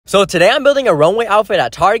So today I'm building a runway outfit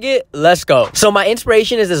at Target. Let's go. So my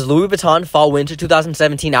inspiration is this Louis Vuitton fall winter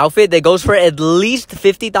 2017 outfit that goes for at least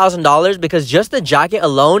 $50,000 because just the jacket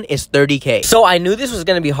alone is $30K. So I knew this was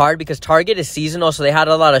going to be hard because Target is seasonal, so they had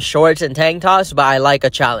a lot of shorts and tank tops, but I like a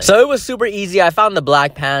challenge. So it was super easy. I found the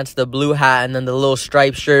black pants, the blue hat, and then the little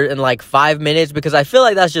striped shirt in like 5 minutes because I feel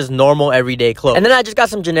like that's just normal everyday clothes. And then I just got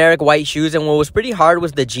some generic white shoes, and what was pretty hard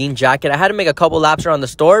was the jean jacket. I had to make a couple laps around the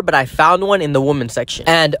store, but I found one in the women's section.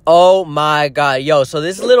 And oh my god, yo, so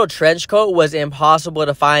this little trench coat was impossible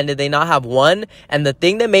to find. Did they not have one? And the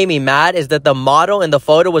thing that made me mad is that the model in the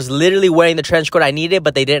photo was literally wearing the trench coat I needed,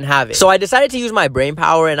 but they didn't have it. So I decided to use my brain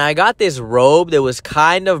power, and I got this robe that was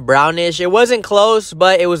kind of brownish. It wasn't close,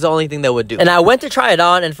 but it was the only thing that would do. And I went to try it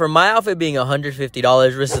on, and for my outfit being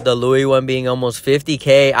 $150 versus the Louis one being almost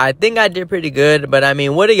 $50K, I think I did pretty good. But I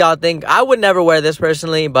mean, what do y'all think? I would never wear this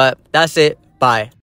personally, but that's it. Bye.